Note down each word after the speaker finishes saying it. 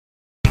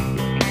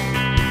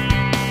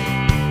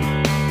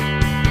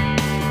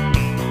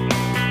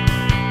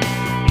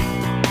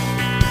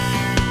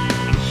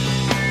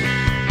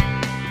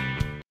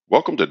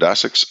Welcome to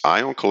Dasek's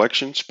Eye on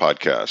Collections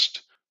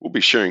podcast. We'll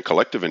be sharing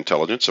collective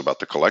intelligence about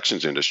the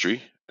collections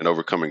industry and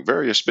overcoming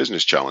various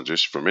business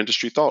challenges from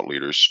industry thought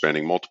leaders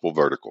spanning multiple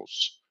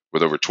verticals.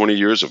 With over 20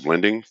 years of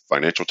lending,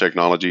 financial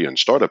technology, and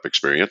startup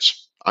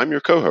experience, I'm your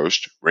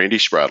co-host, Randy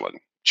Spradlin,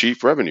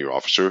 Chief Revenue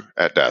Officer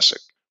at Dasek.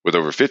 With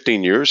over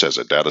 15 years as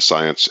a data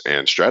science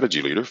and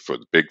strategy leader for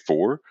the Big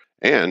Four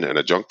and an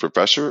adjunct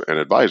professor and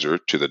advisor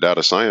to the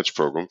data science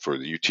program for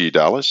the UT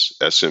Dallas,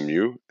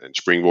 SMU, and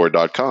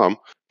Springboard.com,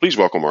 please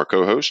welcome our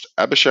co-host,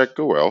 Abhishek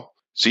Goel,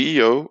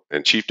 CEO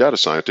and Chief Data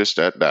Scientist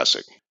at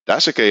Dasek.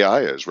 Dasek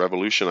AI is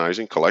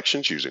revolutionizing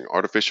collections using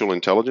artificial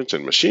intelligence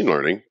and machine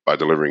learning by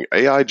delivering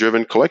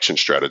AI-driven collection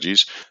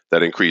strategies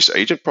that increase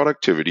agent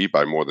productivity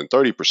by more than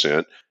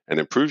 30% and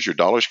improves your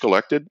dollars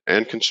collected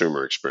and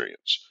consumer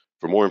experience.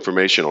 For more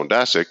information on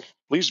Dasek,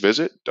 please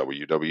visit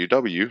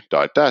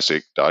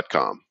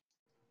www.dasek.com.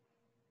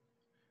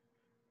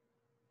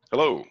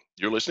 Hello,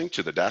 you're listening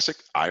to the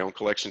Dasek Eye on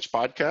Collections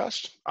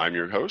podcast. I'm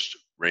your host,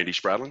 Randy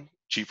Spradlin,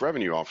 Chief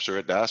Revenue Officer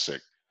at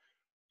Dasek.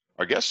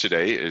 Our guest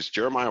today is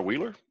Jeremiah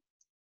Wheeler,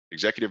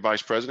 Executive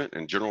Vice President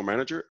and General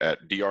Manager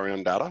at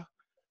DRN Data.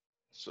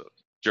 So,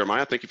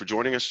 Jeremiah, thank you for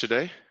joining us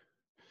today.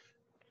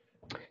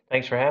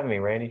 Thanks for having me,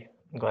 Randy.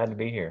 I'm glad to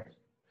be here.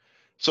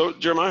 So,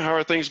 Jeremiah, how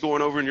are things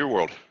going over in your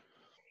world?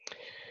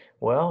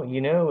 Well,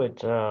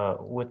 with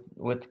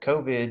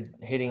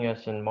COVID hitting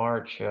us in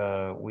March,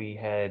 we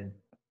had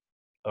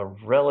a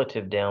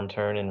relative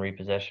downturn in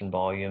repossession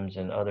volumes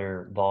and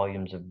other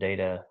volumes of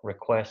data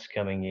requests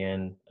coming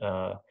in.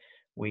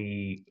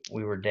 We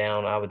were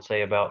down, I would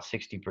say, about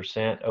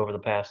 60% over the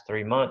past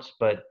 3 months.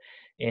 But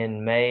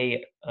in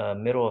May,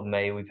 middle of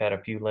May, we've had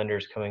a few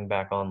lenders coming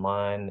back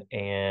online,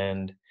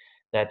 and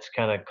that's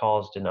kind of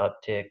caused an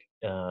uptick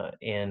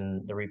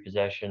in the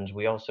repossessions.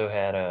 We also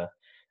had uh,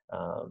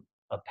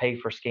 a pay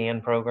for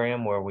scan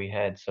program where we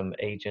had some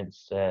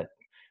agents that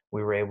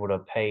we were able to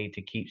pay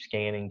to keep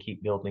scanning,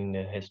 keep building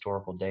the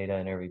historical data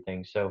and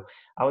everything. So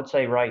I would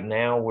say right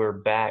now we're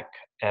back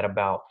at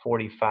about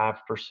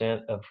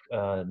 45% of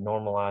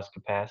normalized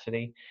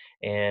capacity.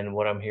 And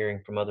what I'm hearing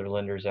from other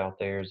lenders out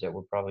there is that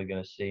we're probably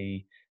going to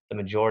see the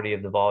majority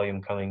of the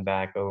volume coming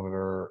back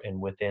over and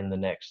within the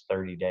next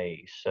 30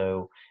 days.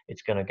 So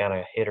it's going to kind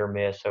of hit or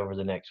miss over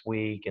the next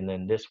week. And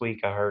then this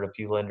week, I heard a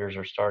few lenders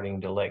are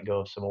starting to let go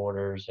of some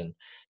orders. And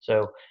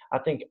so I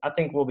think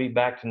we'll be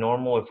back to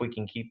normal if we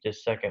can keep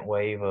this second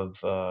wave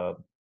of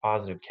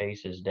positive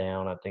cases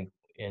down. I think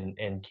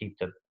and keep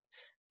the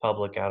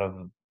public out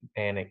of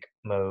panic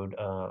mode.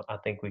 I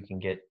think we can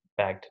get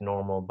back to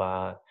normal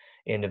by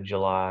end of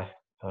July.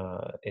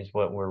 Is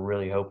what we're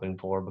really hoping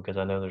for, because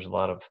I know there's a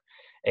lot of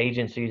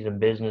agencies and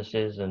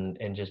businesses and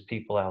just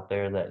people out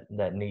there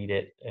that need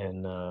it,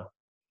 and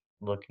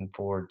looking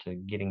forward to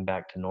getting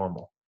back to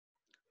normal.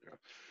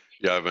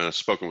 Yeah, I've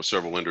spoken with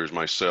several lenders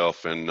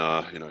myself, and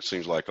it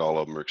seems like all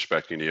of them are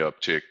expecting the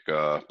uptick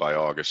by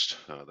August.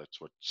 That's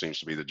what seems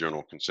to be the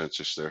general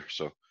consensus there.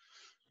 So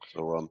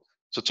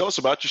tell us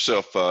about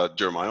yourself,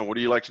 Jeremiah. What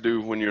do you like to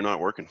do when you're not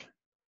working?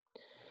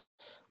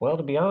 Well,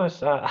 to be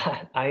honest,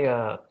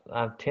 I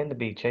tend to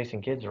be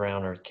chasing kids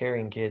around or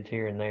carrying kids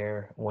here and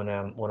there when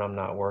I'm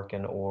not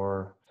working,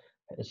 or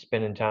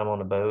spending time on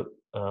the boat,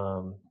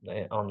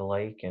 on the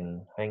lake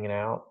and hanging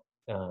out,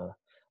 uh,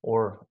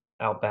 or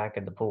out back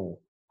at the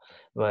pool.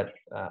 But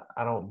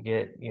I don't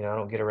get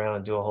around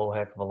and do a whole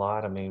heck of a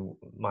lot. I mean,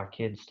 my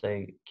kids,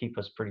 they keep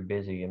us pretty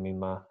busy. I mean,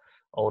 my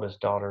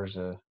oldest daughter's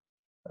a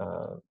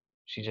uh,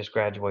 she just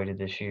graduated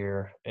this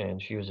year,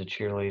 and she was a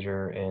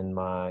cheerleader. And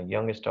my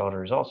youngest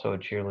daughter is also a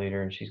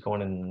cheerleader, and she's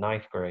going in the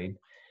ninth grade.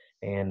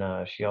 And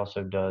she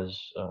also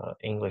does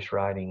English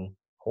writing,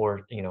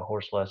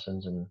 horse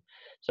lessons. And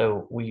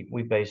so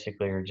we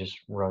basically are just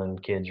running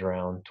kids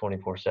around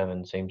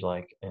 24/7, seems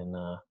like, and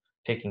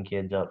picking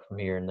kids up from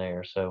here and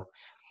there. So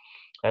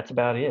that's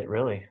about it,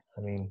 really.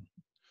 I mean,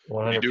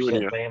 Do you do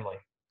any? 100% family.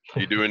 Do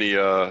you do any?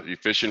 You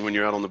fishing when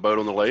you're out on the boat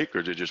on the lake, or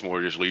is it just more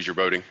just leisure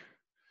boating?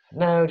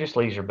 No, just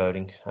leisure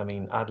boating. I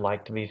mean, I'd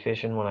like to be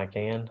fishing when I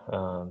can,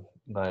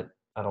 but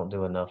I don't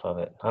do enough of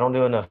it. I don't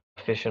do enough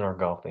fishing or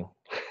golfing,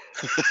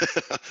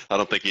 I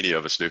don't think any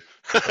of us do.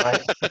 right?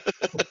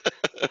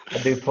 I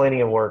do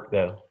plenty of work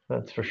though,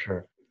 that's for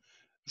sure.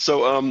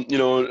 So,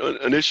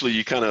 initially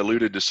you kind of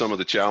alluded to some of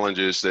the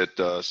challenges that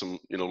some,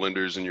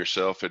 lenders and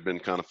yourself had been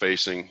kind of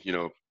facing,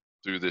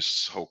 through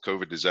this whole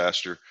COVID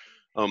disaster.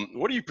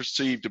 What do you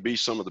perceive to be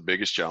some of the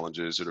biggest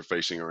challenges that are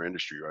facing our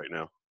industry right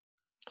now?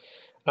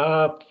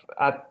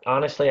 I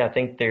honestly, I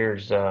think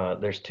there's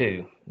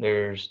two.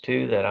 There's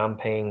two that I'm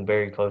paying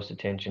very close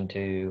attention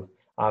to.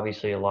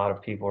 Obviously, a lot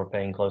of people are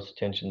paying close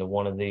attention to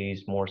one of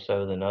these more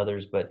so than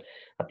others, but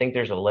I think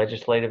there's a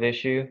legislative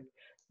issue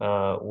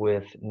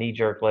with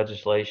knee-jerk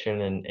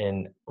legislation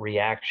and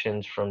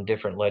reactions from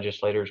different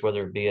legislators,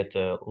 whether it be at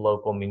the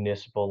local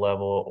municipal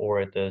level or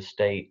at the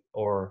state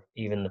or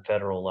even the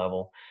federal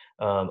level.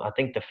 I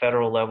think the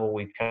federal level,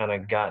 we've kind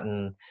of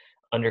gotten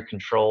under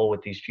control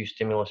with these few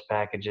stimulus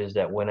packages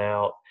that went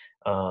out.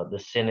 The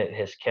Senate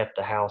has kept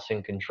the House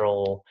in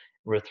control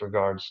with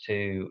regards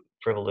to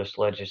frivolous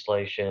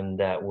legislation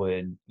that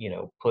would,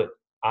 put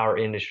our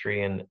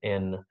industry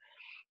in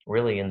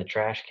really in the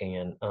trash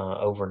can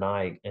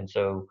overnight. And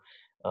so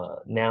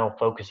now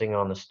focusing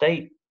on the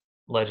state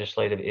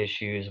legislative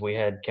issues, we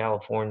had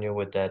California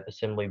with that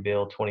Assembly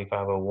Bill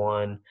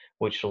 2501,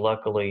 which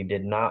luckily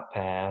did not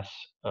pass.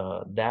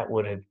 That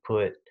would have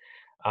put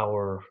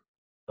our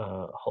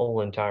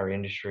whole entire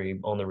industry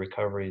on the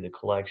recovery, the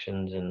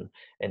collections,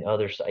 and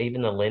others,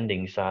 even the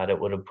lending side. It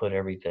would have put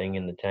everything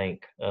in the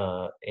tank.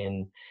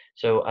 And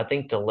so I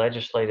think the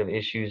legislative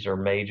issues are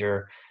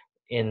major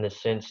in the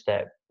sense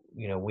that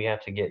we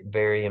have to get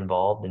very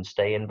involved and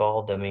stay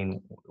involved. I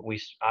mean,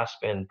 I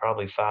spend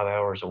probably 5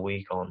 hours a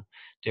week on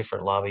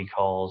different lobby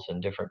calls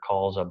and different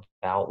calls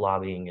about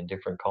lobbying and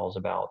different calls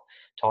about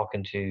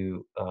talking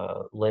to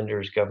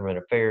lenders, government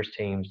affairs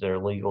teams, their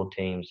legal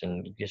teams,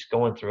 and just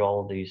going through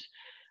all of these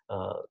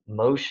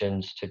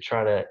motions to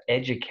try to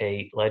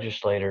educate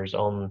legislators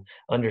on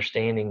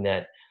understanding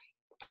that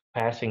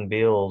passing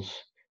bills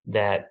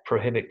that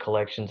prohibit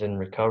collections and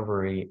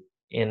recovery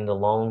in the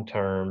long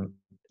term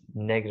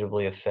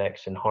negatively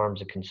affects and harms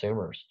the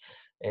consumers.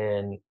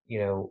 And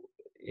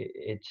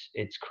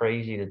it's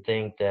crazy to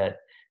think that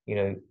you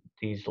know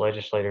these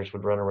legislators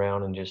would run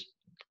around and just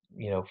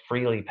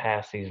freely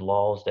pass these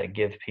laws that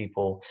give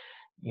people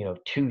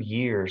 2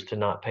 years to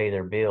not pay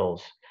their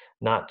bills,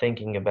 not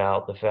thinking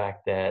about the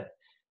fact that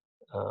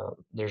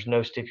there's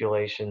no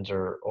stipulations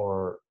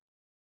or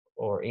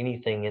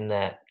anything in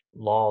that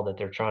law that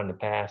they're trying to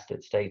pass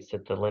that states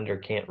that the lender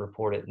can't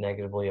report it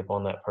negatively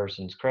upon that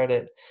person's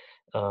credit.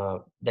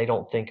 They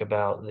don't think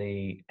about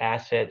the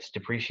assets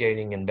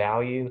depreciating in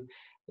value.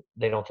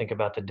 They don't think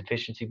about the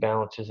deficiency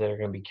balances that are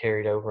going to be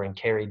carried over and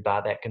carried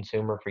by that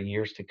consumer for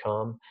years to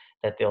come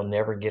that they'll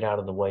never get out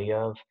of the way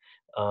of.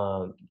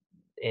 Um,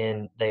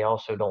 and they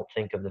also don't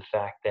think of the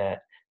fact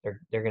that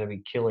they're going to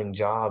be killing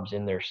jobs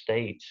in their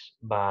states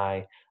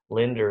by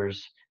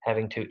lenders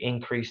having to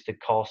increase the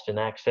cost and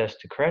access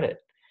to credit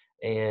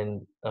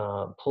and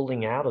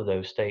pulling out of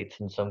those states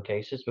in some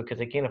cases because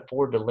they can't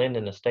afford to lend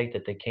in a state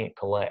that they can't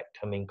collect.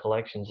 I mean,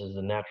 collections is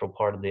a natural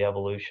part of the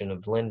evolution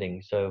of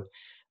lending. So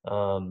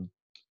um,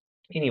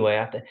 anyway,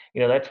 I think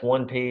that's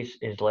one piece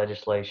is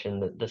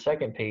legislation. The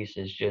second piece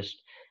is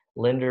just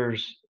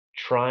lenders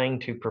trying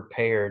to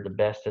prepare the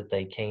best that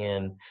they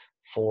can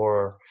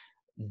for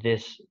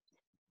this,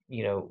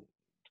 you know,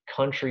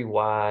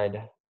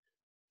 countrywide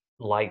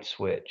light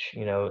switch.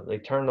 They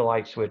turned the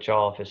light switch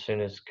off as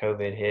soon as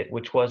COVID hit,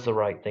 which was the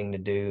right thing to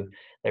do.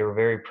 They were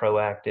very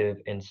proactive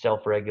and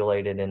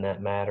self-regulated in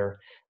that matter.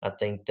 I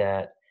think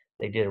that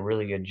they did a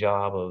really good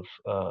job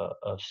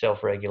of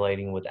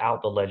self-regulating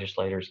without the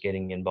legislators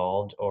getting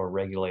involved or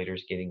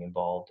regulators getting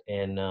involved.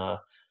 And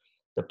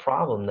the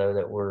problem, though,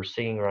 that we're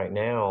seeing right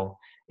now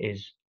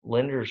is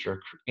lenders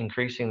are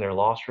increasing their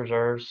loss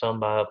reserves, some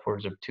by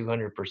upwards of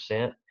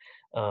 200%.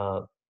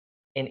 Uh,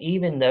 and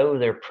even though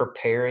they're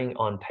preparing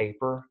on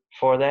paper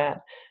for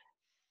that,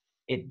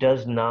 it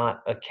does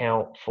not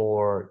account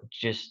for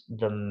just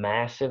the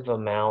massive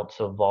amounts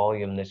of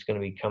volume that's going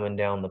to be coming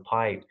down the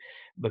pipe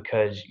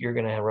because you're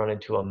going to run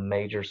into a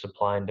major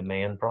supply and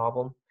demand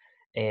problem.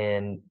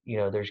 And,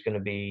 there's going to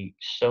be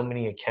so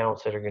many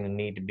accounts that are going to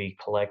need to be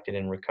collected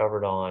and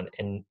recovered on,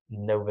 and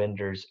no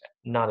vendors,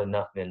 not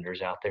enough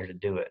vendors out there to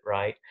do it,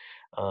 right?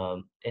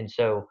 And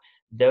so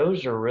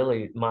those are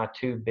really my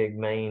two big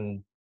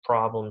main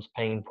problems,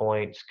 pain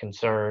points,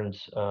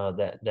 concerns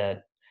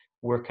that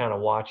we're kind of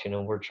watching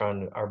and we're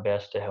trying our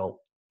best to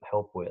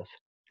help with. Right.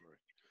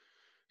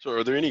 So,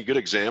 are there any good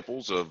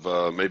examples of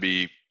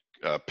maybe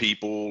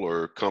people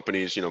or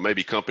companies,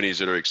 maybe companies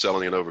that are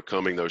excelling and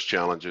overcoming those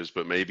challenges,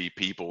 but maybe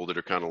people that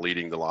are kind of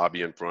leading the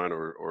lobbying front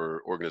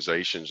or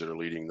organizations that are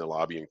leading the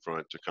lobbying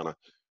front to kind of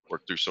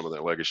work through some of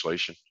that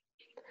legislation?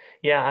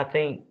 Yeah, I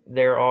think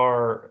there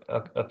are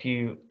a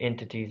few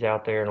entities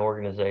out there and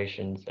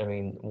organizations. I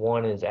mean,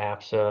 one is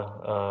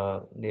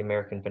AFSA, the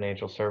American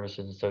Financial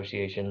Services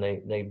Association.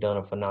 They've done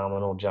a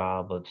phenomenal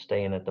job of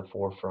staying at the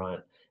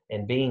forefront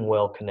and being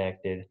well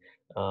connected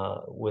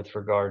with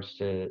regards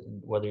to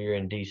whether you're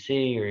in DC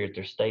or you're at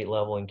their state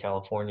level in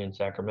California and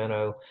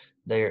Sacramento.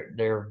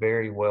 They're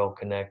very well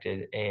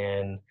connected.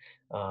 And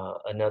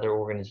another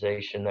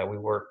organization that we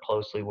work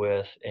closely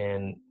with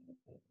and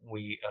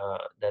we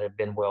that have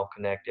been well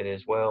connected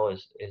as well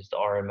is the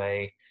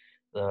RMA,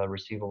 the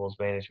Receivables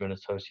Management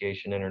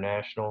Association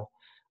International.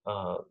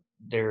 Uh,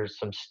 there's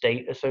some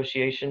state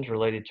associations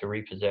related to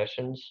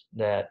repossessions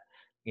that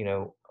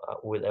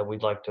that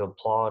we'd like to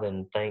applaud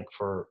and thank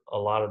for a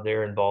lot of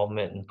their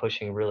involvement and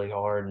pushing really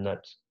hard, and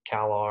that's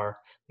CalR,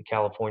 the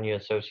California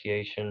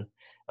Association,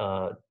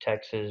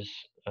 Texas,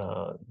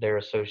 their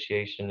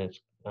association. It's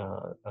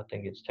I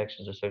think it's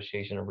Texas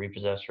Association of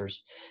Repossessors,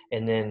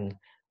 and then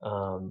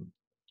um,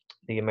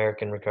 the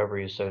American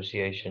Recovery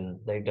Association.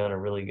 They've done a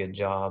really good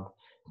job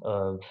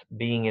of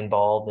being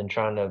involved and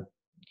trying to,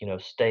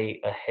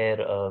 stay ahead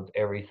of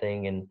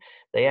everything. And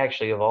they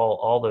actually have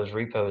all those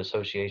repo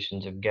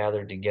associations have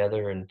gathered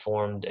together and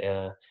formed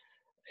a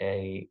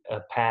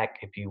pack,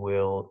 if you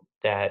will,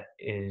 that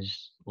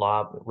is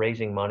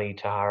raising money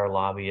to hire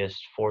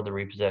lobbyists for the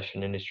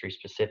repossession industry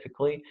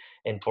specifically,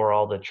 and for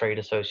all the trade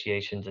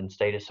associations and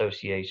state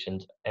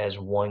associations as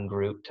one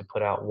group to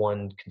put out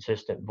one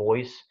consistent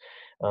voice.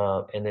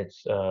 And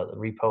it's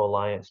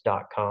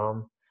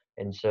repoalliance.com.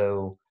 And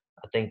so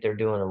I think they're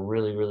doing a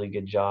really, really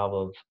good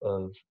job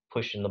of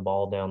pushing the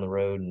ball down the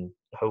road, and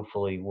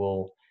hopefully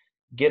we'll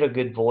get a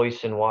good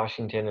voice in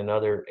Washington and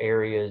other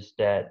areas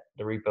that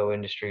the repo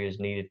industry is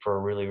needed for a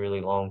really,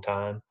 really long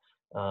time.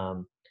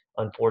 Um,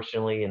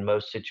 Unfortunately, in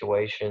most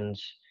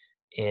situations,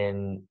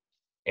 in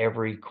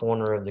every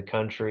corner of the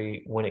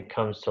country, when it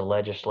comes to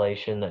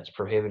legislation that's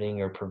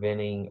prohibiting or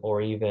preventing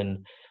or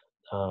even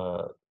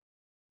uh,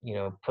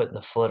 putting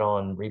the foot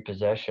on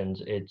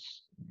repossessions,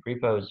 it's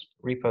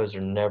repos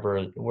are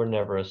never we're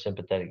never a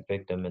sympathetic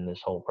victim in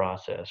this whole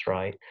process,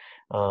 right?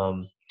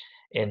 Um,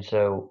 and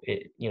so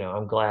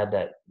I'm glad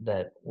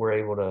that we're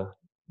able to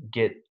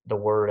get the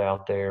word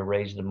out there,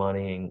 raise the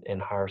money,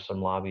 and hire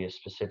some lobbyists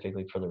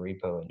specifically for the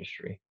repo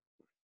industry.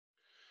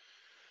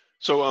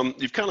 So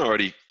you've kind of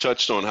already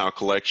touched on how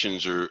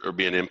collections are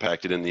being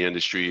impacted in the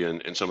industry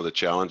and some of the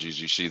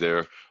challenges you see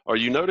there. Are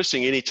you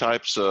noticing any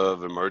types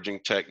of emerging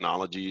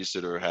technologies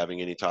that are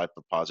having any type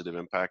of positive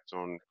impact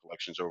on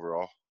collections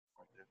overall?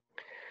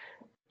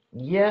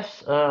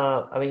 Yes,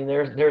 I mean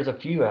there's a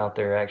few out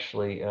there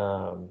actually.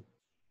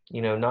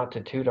 Not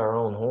to toot our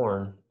own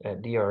horn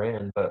at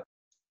DRN, but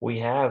we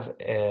have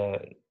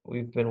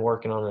we've been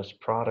working on this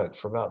product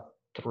for about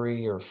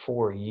 3 or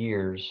 4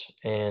 years,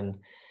 and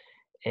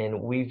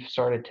we've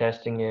started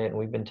testing it, and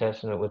we've been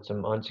testing it with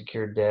some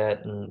unsecured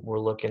debt, and we're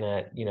looking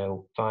at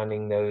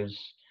finding those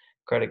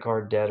credit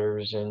card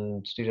debtors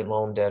and student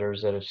loan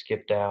debtors that have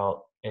skipped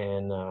out,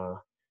 and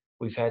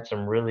we've had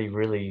some really,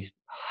 really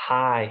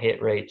high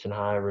hit rates and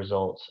high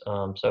results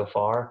so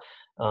far.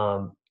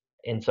 um,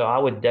 and so I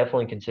would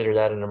definitely consider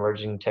that an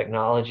emerging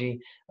technology.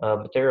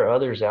 But there are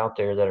others out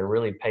there that are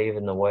really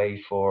paving the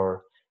way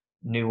for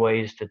new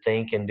ways to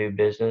think and do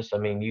business. I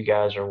mean, you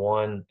guys are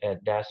one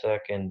at DASEC,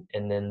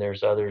 and then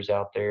there's others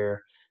out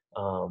there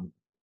um,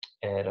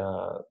 at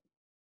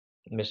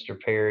Mr.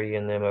 Perry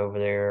and them over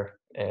there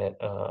at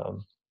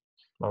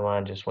my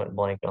mind just went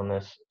blank on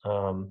this.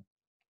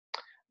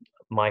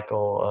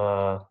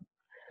 Michael.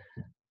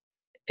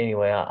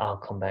 Anyway, I'll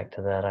come back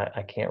to that.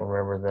 I can't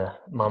remember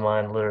my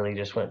mind literally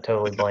just went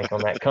totally blank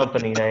on that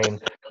company name.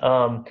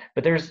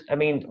 But I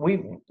mean,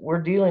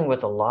 we're dealing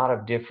with a lot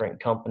of different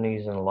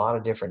companies and a lot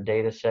of different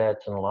data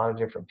sets and a lot of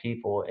different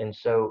people. And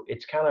so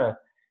it's kind of,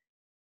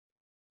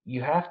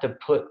 you have to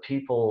put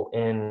people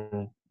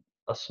in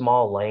a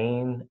small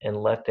lane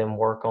and let them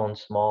work on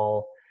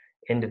small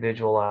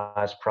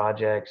individualized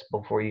projects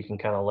before you can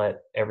kind of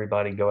let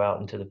everybody go out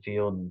into the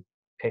field and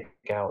pick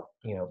out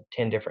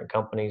 10 different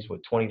companies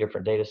with 20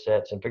 different data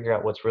sets and figure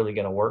out what's really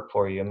going to work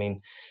for you. I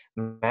mean,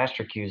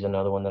 MasterQ is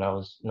another one that I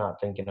was not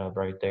thinking of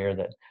right there,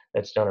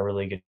 that's done a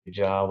really good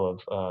job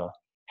of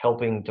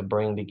helping to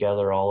bring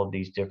together all of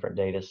these different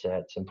data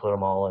sets and put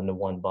them all into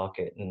one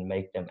bucket and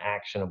make them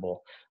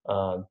actionable.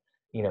 um,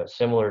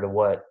 Similar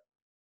to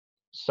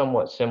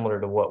somewhat similar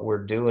to what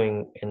we're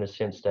doing, in the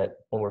sense that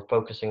when we're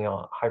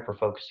hyper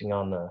focusing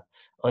on the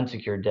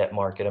unsecured debt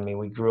market. I mean,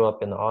 we grew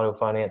up in the auto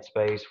finance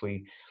space.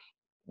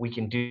 We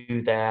can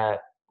do that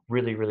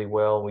really, really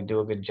well. We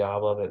do a good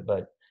job of it.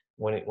 But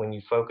when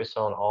you focus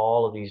on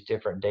all of these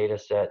different data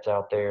sets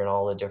out there and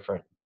all the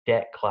different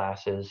debt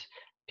classes,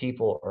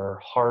 people are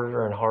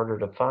harder and harder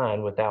to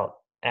find without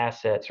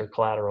assets or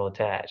collateral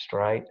attached,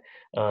 right?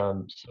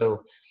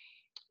 So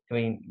I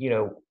mean,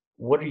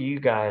 what are you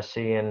guys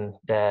seeing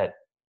that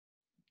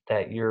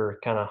you're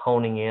kind of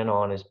honing in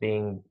on as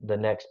being the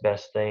next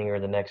best thing or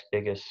the next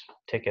biggest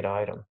ticket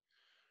item?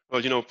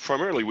 Well,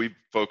 primarily we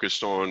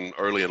focused on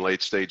early and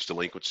late stage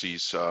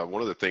delinquencies.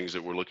 One of the things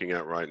that we're looking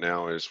at right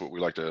now is what we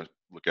like to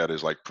look at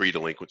is like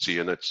pre-delinquency,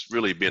 and it's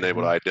really being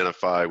able to Hmm.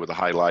 identify with a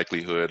high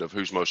likelihood of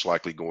who's most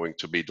likely going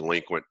to be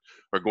delinquent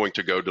or going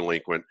to go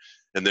delinquent,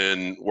 and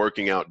then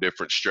working out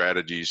different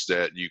strategies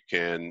that you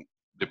can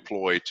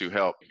deploy to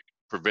help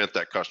prevent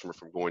that customer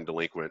from going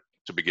delinquent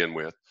to begin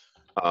with.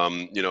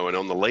 And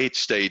on the late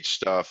stage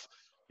stuff,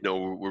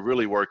 we're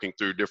really working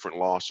through different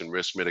loss and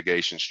risk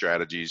mitigation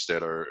strategies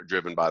that are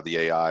driven by the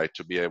AI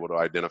to be able to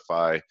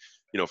identify,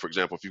 for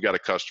example, if you've got a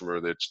customer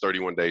that's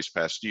 31 days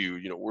past due,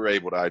 we're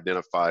able to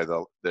identify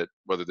that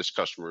whether this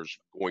customer is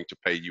going to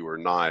pay you or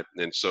not.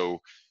 And so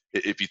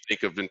if you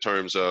think of in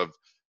terms of,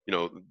 you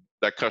know,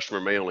 that customer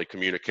may only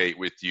communicate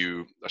with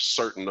you a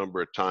certain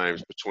number of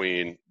times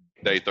between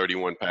day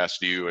 31 past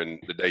due and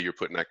the day you're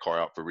putting that car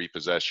out for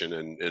repossession,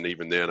 and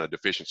even then a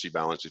deficiency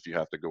balance if you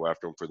have to go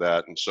after them for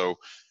that. And so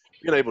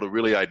being able to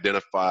really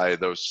identify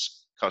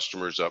those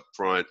customers up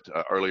front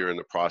earlier in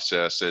the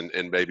process, and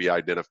maybe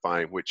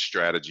identifying which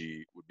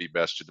strategy would be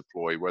best to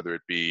deploy, whether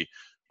it be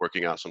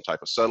working out some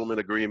type of settlement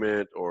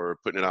agreement or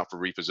putting it out for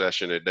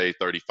repossession at day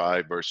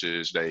 35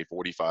 versus day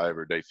 45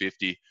 or day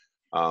 50.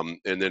 And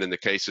then in the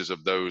cases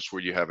of those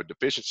where you have a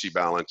deficiency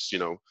balance,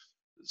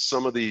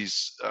 some of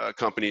these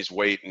companies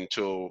wait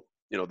until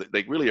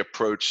they really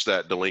approach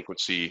that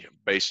delinquency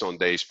based on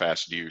days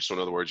past due. So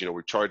in other words,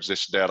 we charge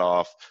this debt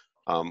off.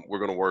 We're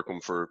going to work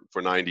them for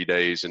 90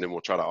 days, and then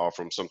we'll try to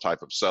offer them some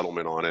type of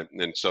settlement on it.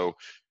 And so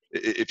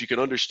if you can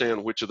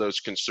understand which of those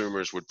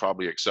consumers would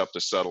probably accept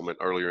a settlement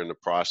earlier in the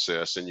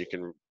process, and you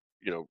can,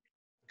 you know,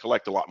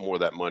 collect a lot more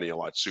of that money a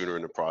lot sooner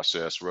in the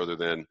process rather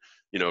than,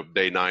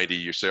 day 90,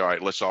 you say, all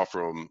right, let's offer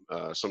them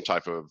some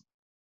type of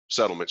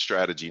settlement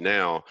strategy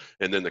now,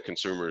 and then the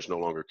consumer is no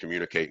longer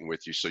communicating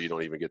with you, so you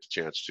don't even get the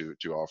chance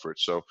to offer it.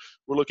 So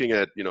we're looking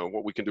at,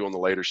 what we can do on the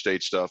later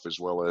stage stuff as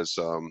well as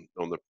on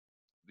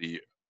the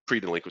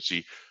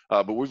pre-delinquency.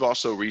 But we've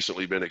also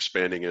recently been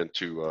expanding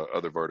into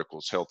other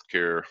verticals.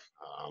 Healthcare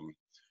um,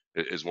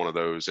 is one of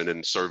those, and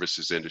in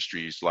services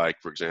industries like,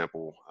 for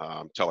example,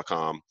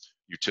 telecom,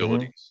 Hmm.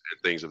 utilities,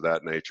 and things of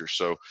that nature.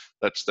 So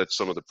that's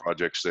some of the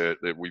projects that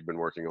we've been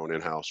working on in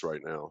house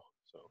right now.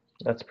 So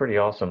That's pretty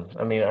awesome.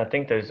 I mean, I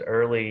think those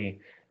early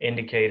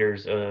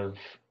indicators of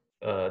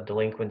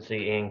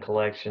delinquency in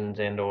collections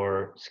and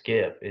or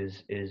skip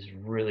is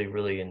really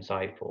really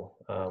insightful.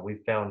 We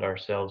found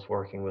ourselves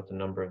working with a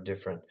number of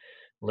different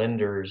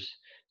lenders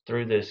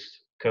through this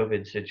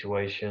COVID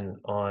situation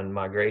on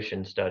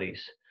migration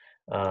studies,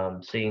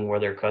 seeing where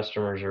their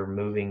customers are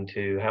moving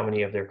to, how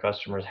many of their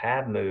customers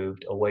have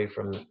moved away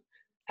from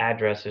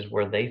addresses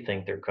where they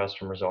think their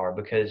customers are,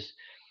 because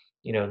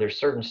there's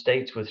certain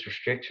states with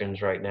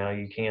restrictions right now.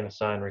 You can't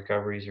assign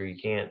recoveries, or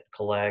you can't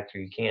collect, or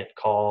you can't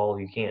call,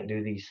 you can't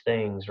do these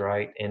things,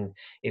 right? And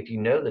if you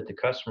know that the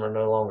customer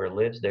no longer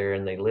lives there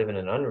and they live in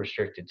an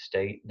unrestricted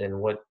state, then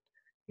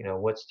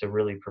what's to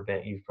really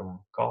prevent you from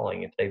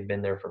calling if they've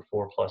been there for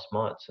 4+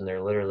 months and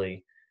they're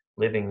literally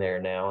living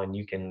there now, and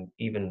you can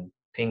even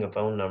ping a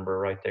phone number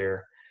right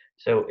there.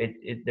 So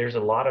there's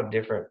a lot of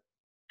different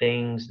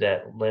things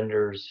that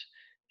lenders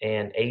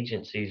and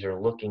agencies are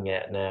looking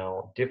at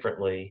now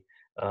differently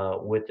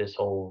with this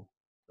whole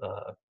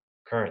uh,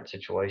 current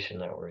situation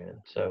that we're in.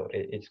 So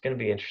it's going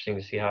to be interesting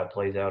to see how it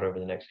plays out over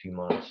the next few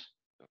months.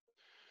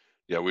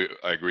 yeah,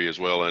 I agree as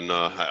well, and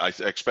I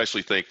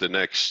especially think the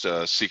next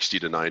 60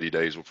 to 90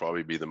 days will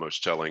probably be the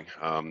most telling,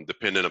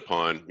 dependent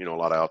upon a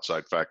lot of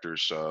outside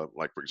factors,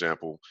 like for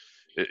example,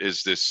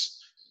 is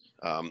this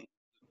um,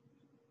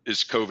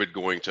 is COVID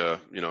going to,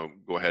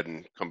 go ahead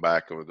and come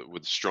back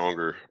with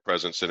stronger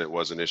presence than it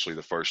was initially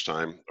the first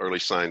time? Early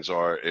signs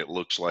are it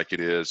looks like it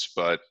is,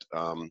 but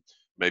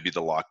maybe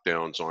the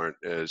lockdowns aren't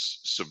as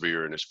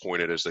severe and as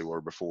pointed as they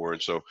were before.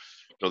 And so,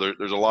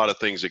 there's a lot of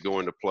things that go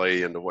into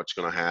play into what's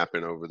going to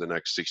happen over the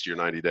next 60 or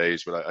 90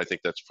 days. But I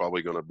think that's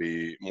probably going to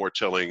be more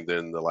telling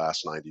than the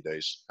last 90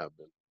 days have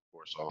been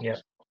for us all. Yep,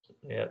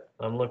 yep.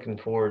 I'm looking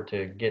forward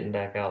to getting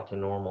back out to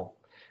normal,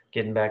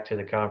 getting back to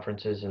the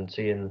conferences and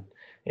seeing,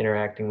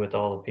 interacting with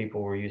all the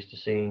people we're used to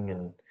seeing,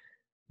 and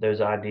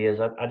those ideas.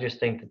 I just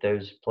think that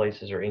those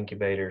places are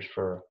incubators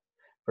for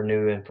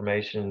new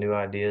information and new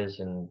ideas,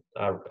 and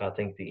I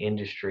think the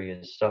industry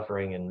is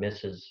suffering and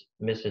misses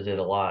it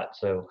a lot.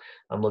 So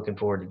I'm looking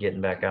forward to getting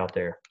back out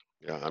there.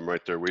 Yeah, I'm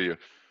right there with you.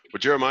 Well,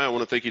 Jeremiah, I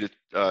want to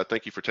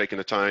thank you for taking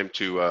the time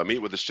to meet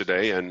with us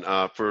today, and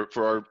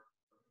for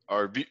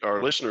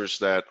our listeners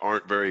that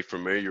aren't very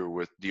familiar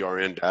with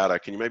DRN data,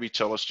 can you maybe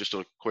tell us just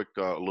a quick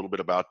a little bit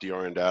about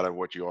DRN data,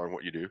 what you are and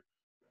what you do?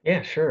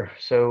 Yeah, sure.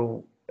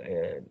 So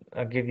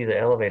I'll give you the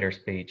elevator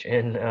speech.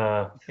 And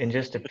in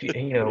just a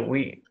few,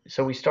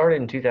 we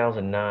started in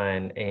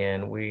 2009,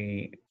 and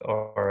we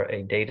are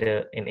a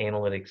data and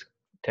analytics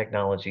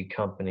technology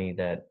company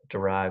that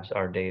derives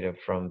our data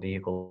from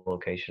vehicle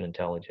location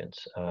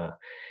intelligence.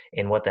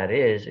 And what that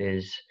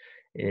is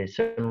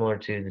similar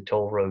to the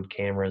toll road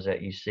cameras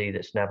that you see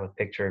that snap a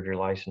picture of your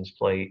license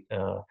plate.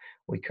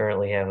 We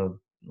currently have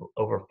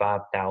over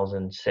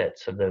 5,000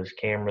 sets of those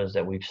cameras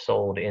that we've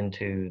sold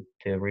into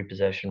the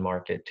repossession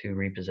market to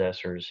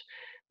repossessors.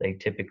 They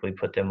typically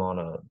put them on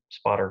a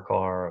spotter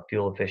car, a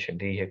fuel efficient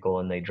vehicle,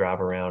 and they drive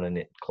around and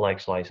it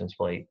collects license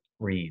plate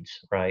reads,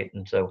 right?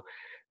 And so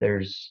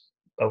there's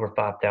over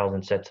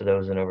 5,000 sets of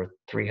those in over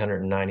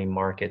 390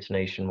 markets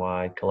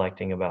nationwide,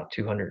 collecting about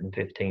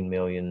 215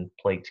 million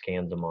plate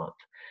scans a month.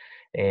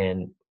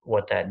 And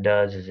what that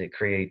does is it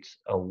creates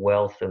a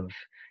wealth of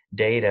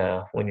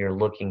data when you're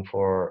looking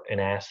for an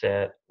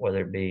asset,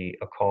 whether it be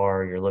a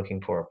car, you're looking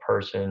for a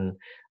person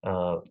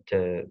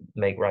to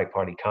make right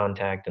party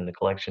contact in the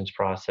collections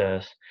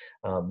process.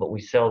 But we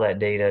sell that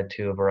data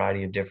to a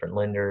variety of different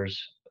lenders,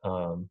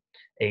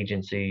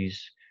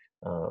 agencies,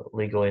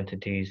 legal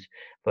entities.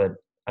 But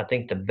I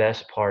think the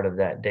best part of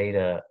that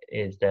data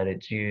is that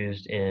it's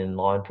used in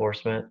law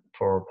enforcement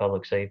for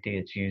public safety.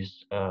 It's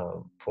used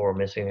for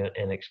missing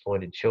and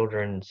exploited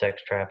children,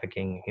 sex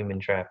trafficking, human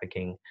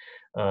trafficking.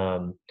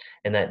 And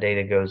that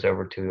data goes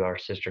over to our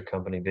sister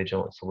company,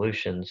 Vigilant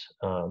Solutions,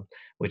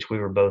 which we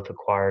were both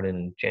acquired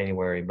in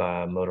January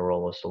by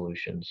Motorola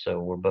Solutions.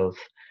 So we're both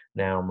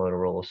now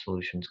Motorola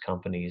Solutions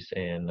companies,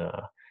 and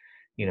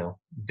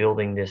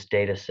building this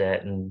data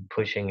set and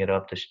pushing it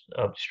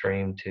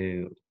upstream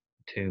to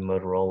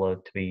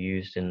Motorola to be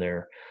used in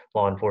their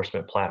law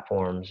enforcement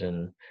platforms,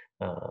 and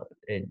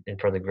and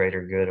for the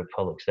greater good of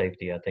public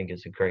safety, I think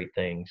is a great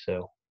thing.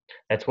 So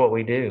that's what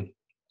we do.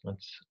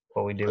 That's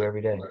what we do Right.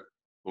 every day.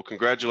 Well,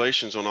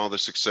 congratulations on all the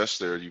success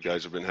there you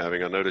guys have been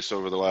having. I noticed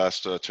over the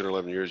last 10 or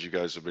 11 years, you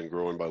guys have been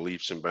growing by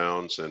leaps and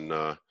bounds, and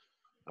I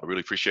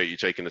really appreciate you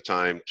taking the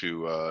time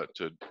to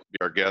be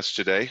our guest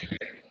today.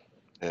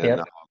 And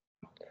Yep.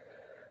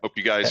 hope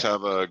you guys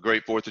have a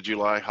great 4th of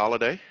July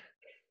holiday.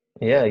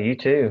 Yeah, you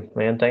too,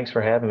 man. Thanks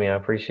for having me. I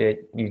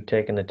appreciate you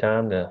taking the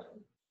time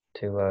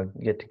to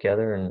get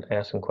together and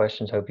ask some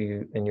questions. Hope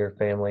you and your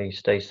family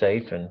stay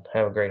safe and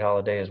have a great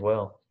holiday as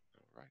well.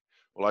 Right.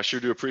 Well, I sure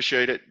do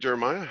appreciate it,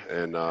 Jeremiah,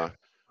 and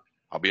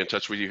I'll be in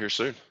touch with you here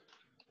soon.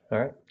 All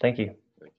right. Thank you.